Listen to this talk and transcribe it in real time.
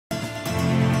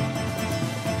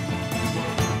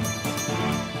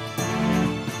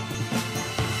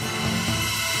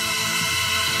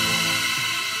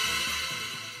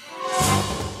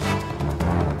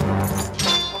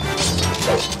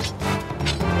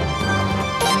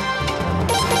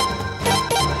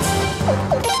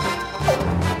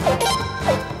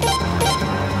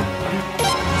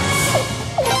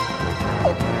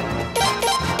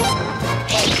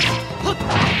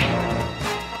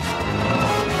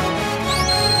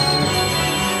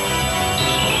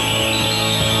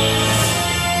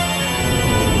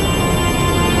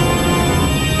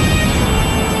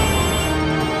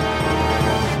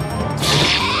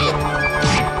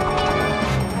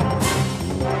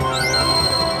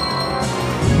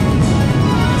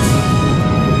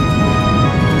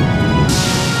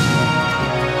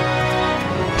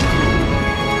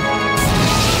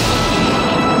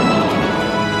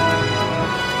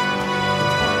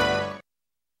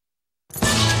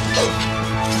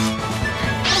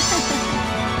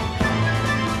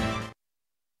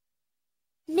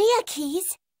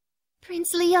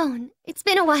Prince Leon, it's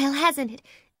been a while, hasn't it?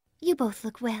 You both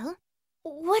look well.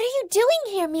 What are you doing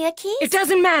here, Miakis? It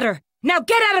doesn't matter! Now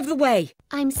get out of the way!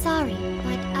 I'm sorry,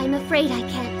 but I'm afraid I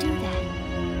can't do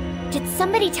that. Did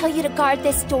somebody tell you to guard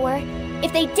this door?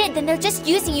 If they did, then they're just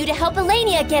using you to help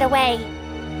Elenia get away.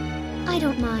 I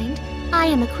don't mind. I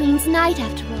am a Queen's Knight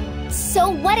after all.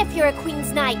 So what if you're a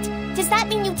Queen's Knight? Does that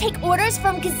mean you take orders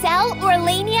from Gazelle or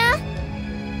Elenia?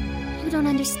 You don't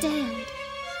understand.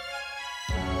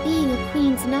 Being a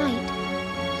Queen's Knight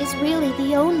is really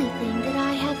the only thing that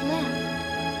I have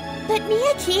left. But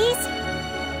Miakis...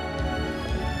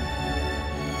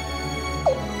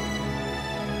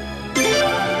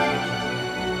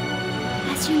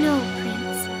 As you know,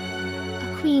 Prince, a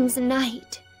Queen's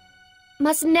Knight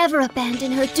must never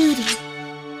abandon her duty.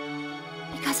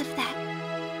 Because of that,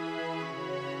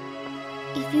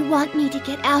 if you want me to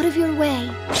get out of your way,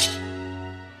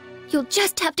 you'll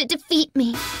just have to defeat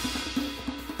me.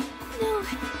 No.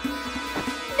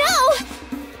 No!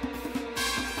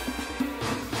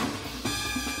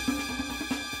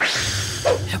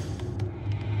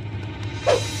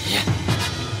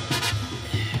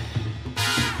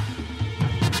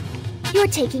 You're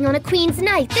taking on a Queen's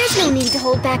Knight. There's no need to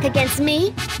hold back against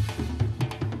me.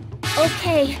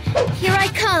 Okay, here I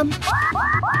come.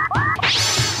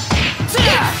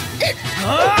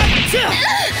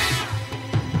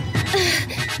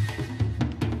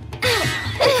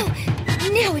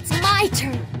 Now it's my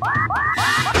turn.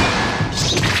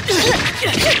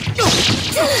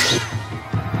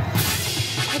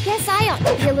 I guess I ought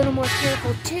to be a little more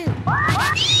careful, too.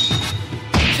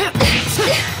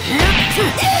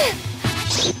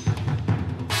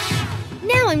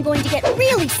 Now I'm going to get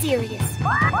really serious.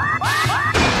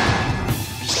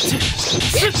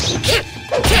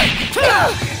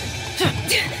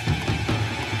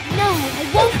 No,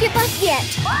 I won't give up yet.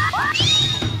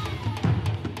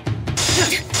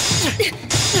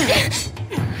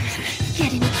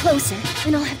 Get any closer,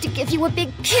 and I'll have to give you a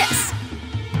big kiss.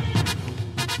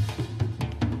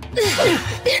 I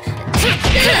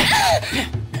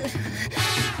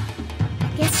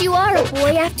guess you are a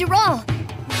boy after all.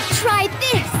 Try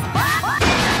this!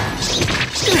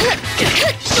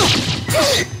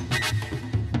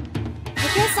 I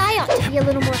guess I ought to be a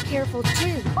little more careful,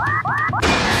 too.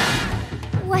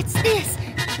 What's this?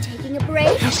 Taking a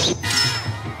break?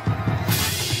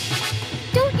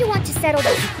 Don't you want to settle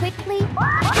this quickly?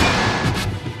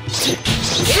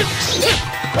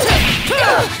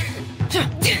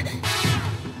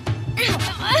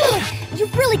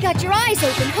 You've really got your eyes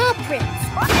open, huh, Prince?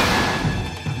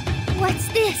 What's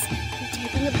this? You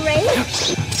taking a break?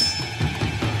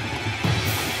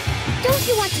 Don't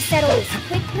you want to settle this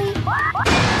quickly? What?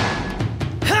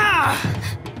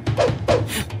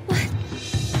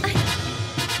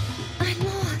 I'm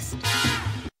lost.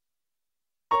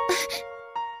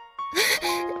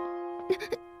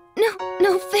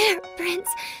 No fair, Prince.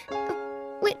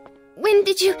 When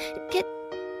did you get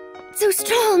so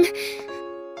strong?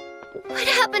 What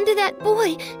happened to that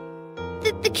boy?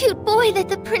 The cute boy that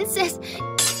the princess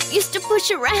used to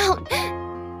push around.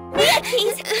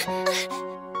 Miakis!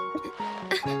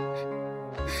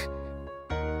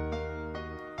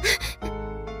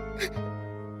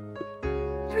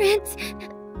 Prince,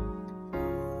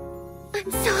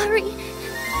 I'm sorry.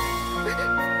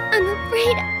 I'm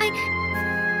afraid I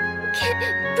can't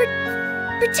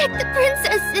protect the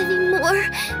princess anymore.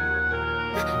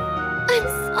 I'm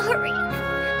sorry.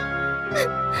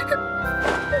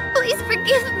 Please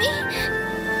forgive me.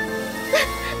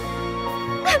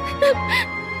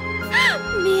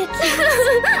 Miakis.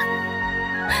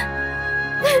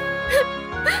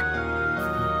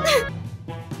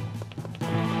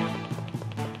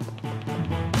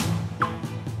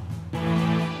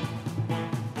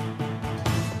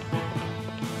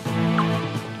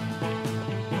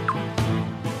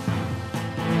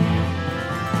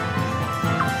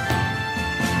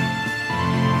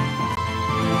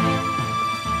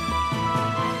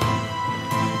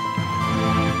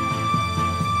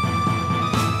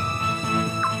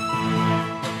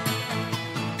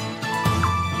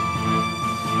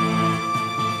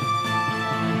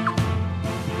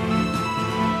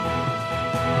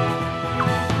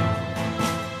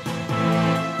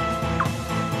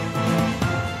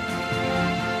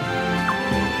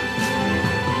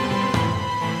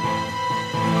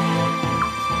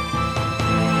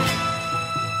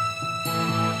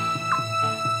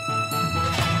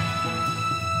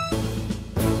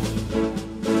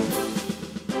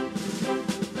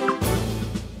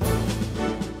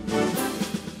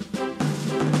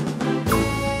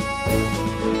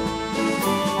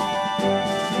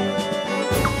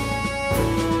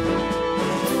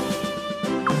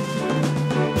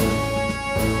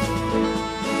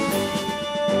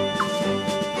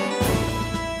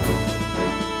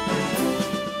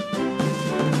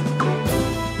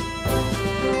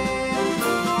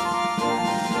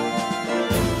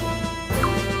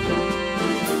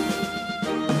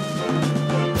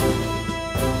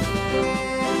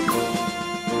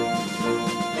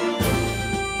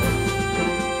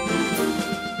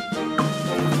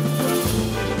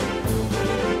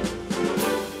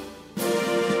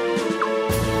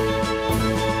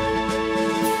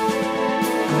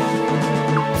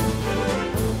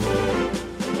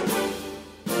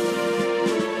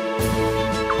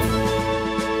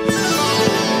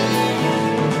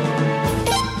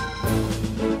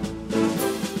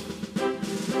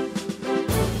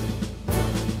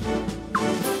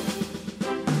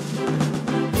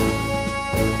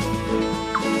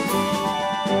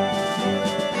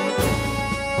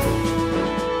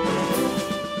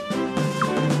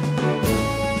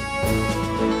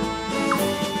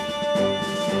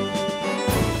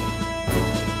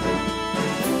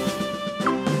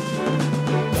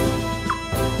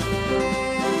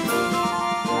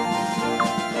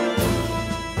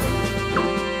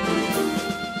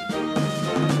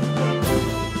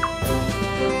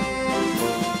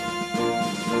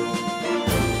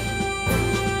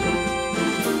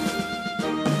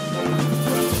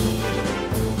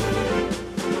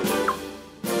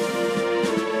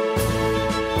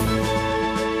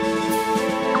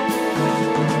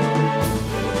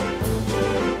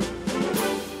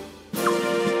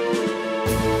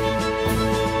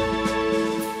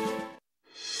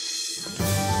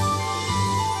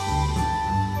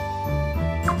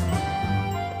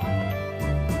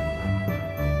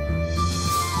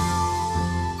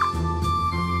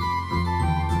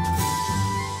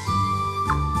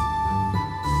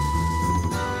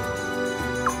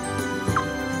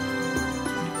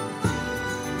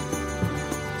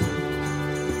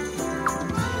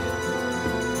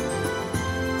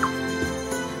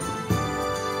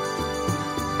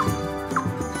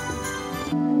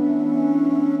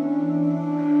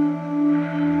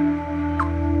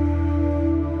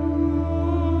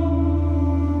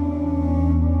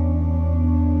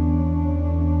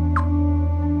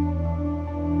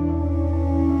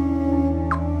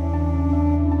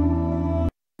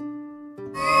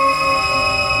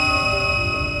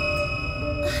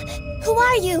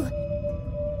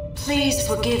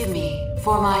 forgive me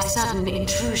for my sudden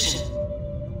intrusion.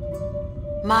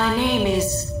 My name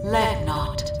is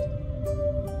Legnot.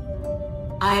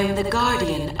 I am the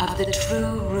guardian of the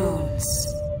true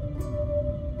runes.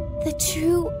 The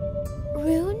true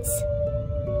runes?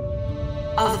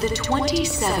 Of the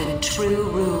 27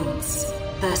 true runes,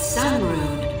 the Sun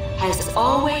Rune has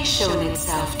always shown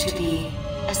itself to be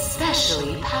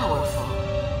especially powerful.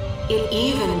 It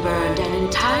even burned an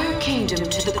entire kingdom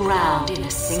to the ground in a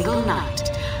single night,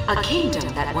 a kingdom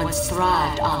that once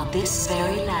thrived on this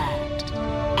very land.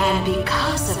 And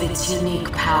because of its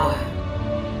unique power,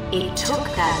 it took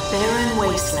that barren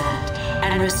wasteland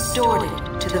and restored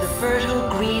it to the fertile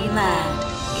green land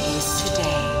it is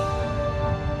today.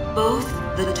 Both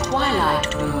the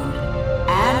Twilight Rune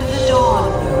and the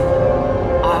Dawn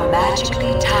Rune are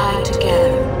magically tied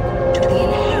together to the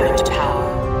inherent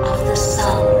power of the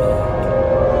Sun Rune.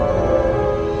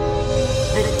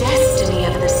 The destiny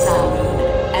of the Sun Rune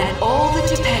and all that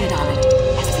depend on it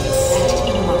has been set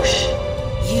in motion.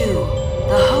 You,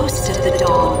 the host of the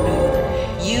Dawn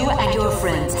Rune, you and your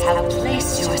friends have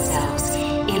placed yourselves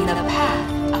in the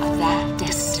path of that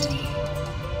destiny.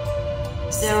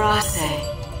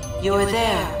 Zerase, you're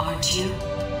there, aren't you?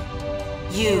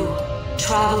 You,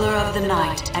 traveler of the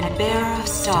night and bearer of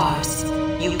stars,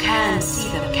 you can see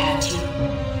them, can't you?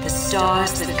 The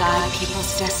stars that guide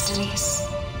people's destinies?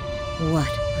 What?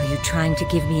 Are you trying to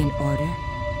give me an order?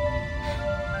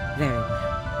 Very well.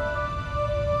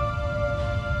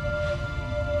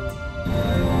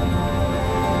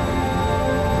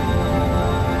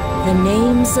 The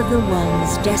names of the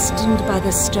ones destined by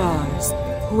the stars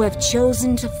who have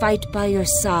chosen to fight by your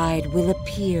side will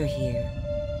appear here.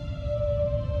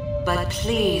 But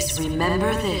please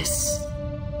remember this.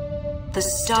 The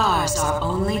stars are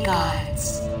only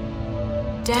guides.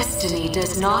 Destiny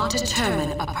does not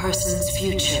determine a person's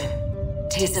future.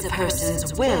 'Tis a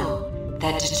person's will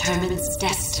that determines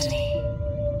destiny.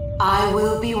 I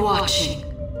will be watching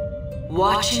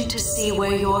to see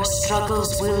where your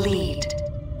struggles will lead.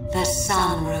 The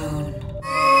Sun Rune.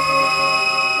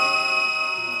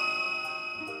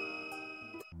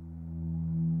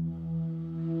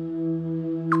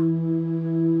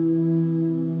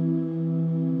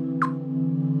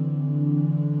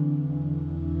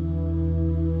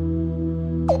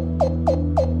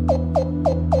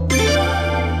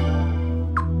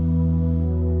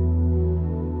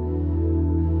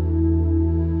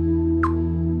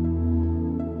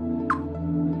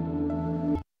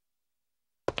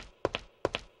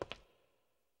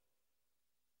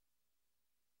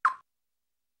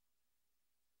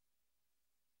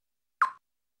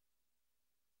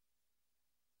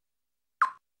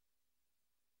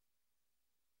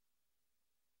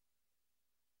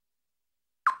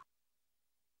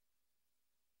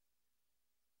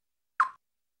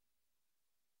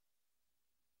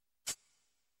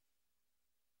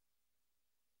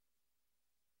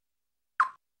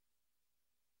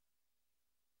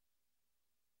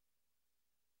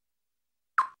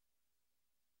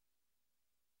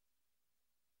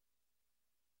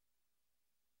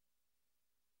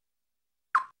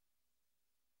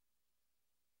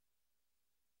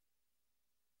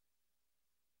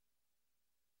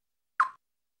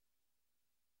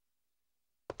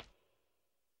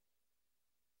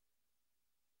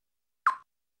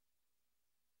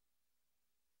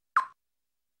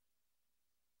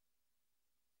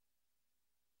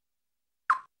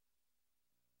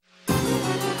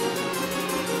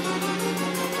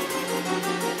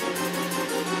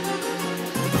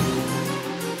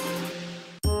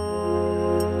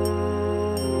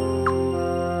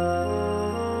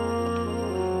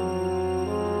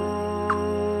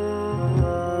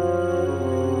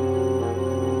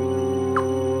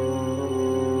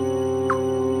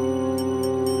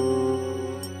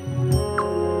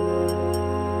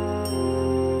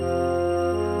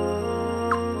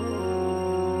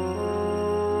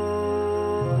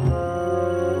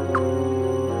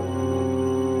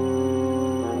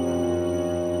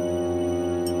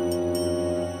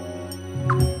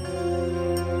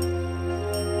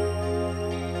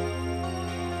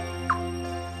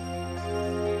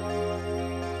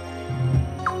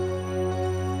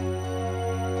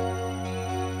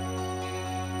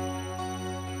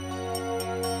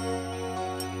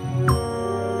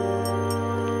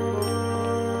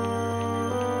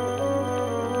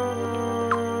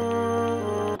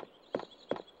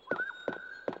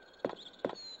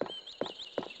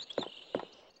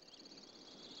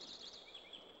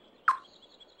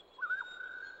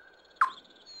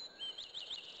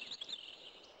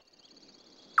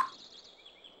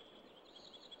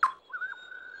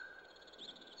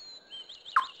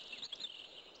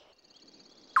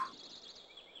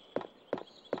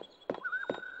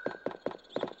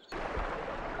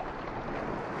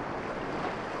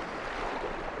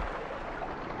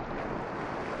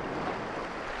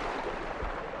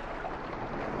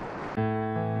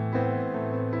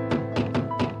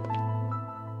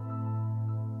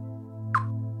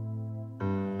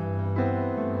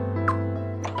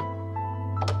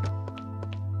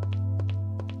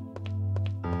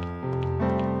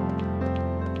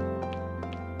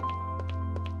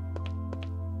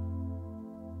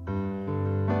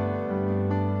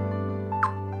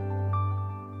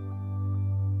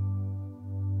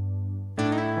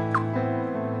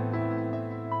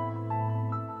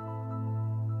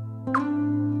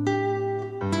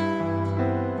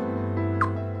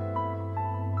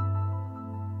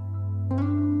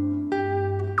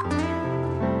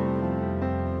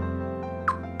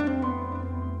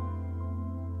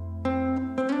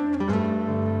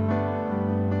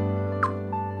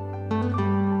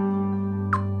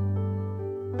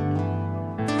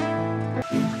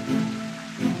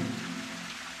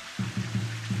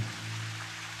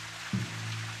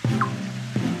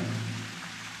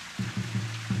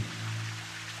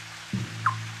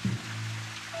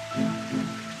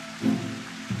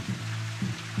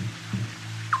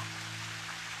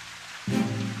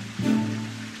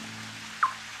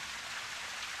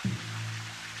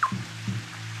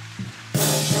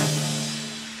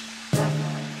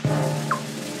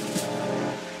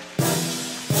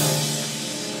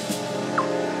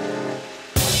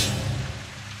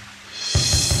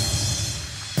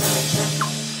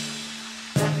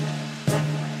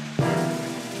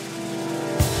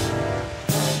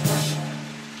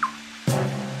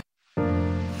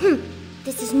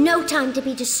 This is no time to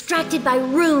be distracted by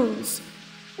runes.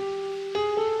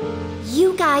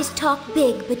 You guys talk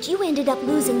big, but you ended up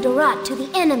losing Dorat to the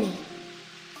enemy.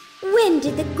 When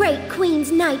did the great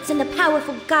Queen's Knights and the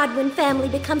powerful Godwin family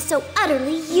become so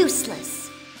utterly useless?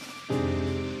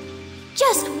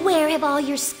 Just where have all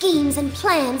your schemes and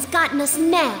plans gotten us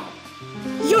now?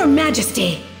 Your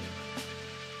Majesty!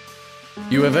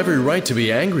 You have every right to be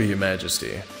angry, Your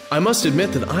Majesty. I must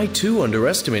admit that I too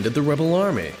underestimated the rebel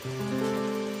army.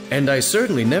 And I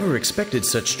certainly never expected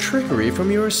such trickery from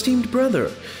your esteemed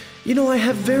brother. You know, I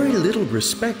have very little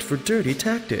respect for dirty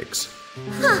tactics.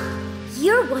 Huh,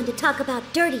 you're one to talk about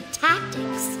dirty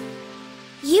tactics.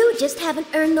 You just haven't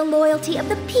earned the loyalty of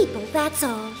the people, that's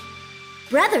all.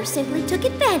 Brother simply took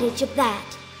advantage of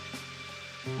that.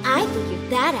 I figured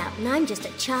that out, and I'm just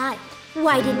a child.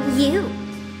 Why didn't you?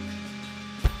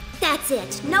 That's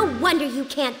it. No wonder you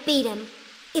can't beat him.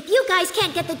 If you guys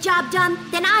can't get the job done,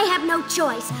 then I have no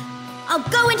choice. I'll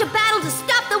go into battle to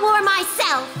stop the war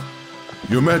myself.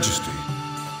 Your Majesty,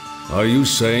 are you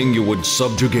saying you would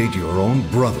subjugate your own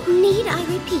brother? Need I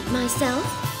repeat myself?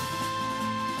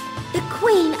 The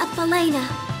Queen of Falena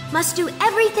must do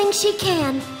everything she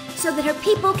can so that her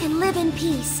people can live in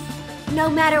peace, no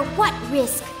matter what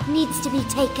risk needs to be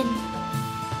taken.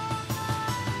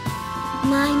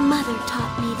 My mother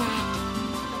taught me that.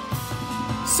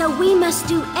 So we must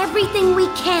do everything we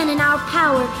can in our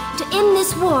power to end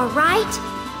this war,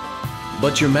 right?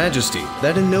 But Your Majesty,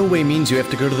 that in no way means you have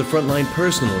to go to the front line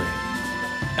personally.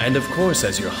 And of course,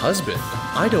 as your husband,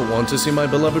 I don't want to see my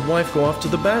beloved wife go off to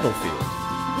the battlefield.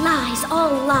 Lies,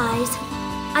 all lies.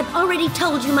 I've already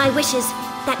told you my wishes.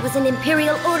 That was an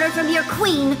imperial order from your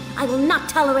queen. I will not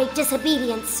tolerate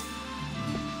disobedience.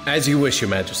 As you wish, Your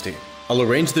Majesty. I'll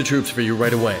arrange the troops for you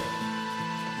right away.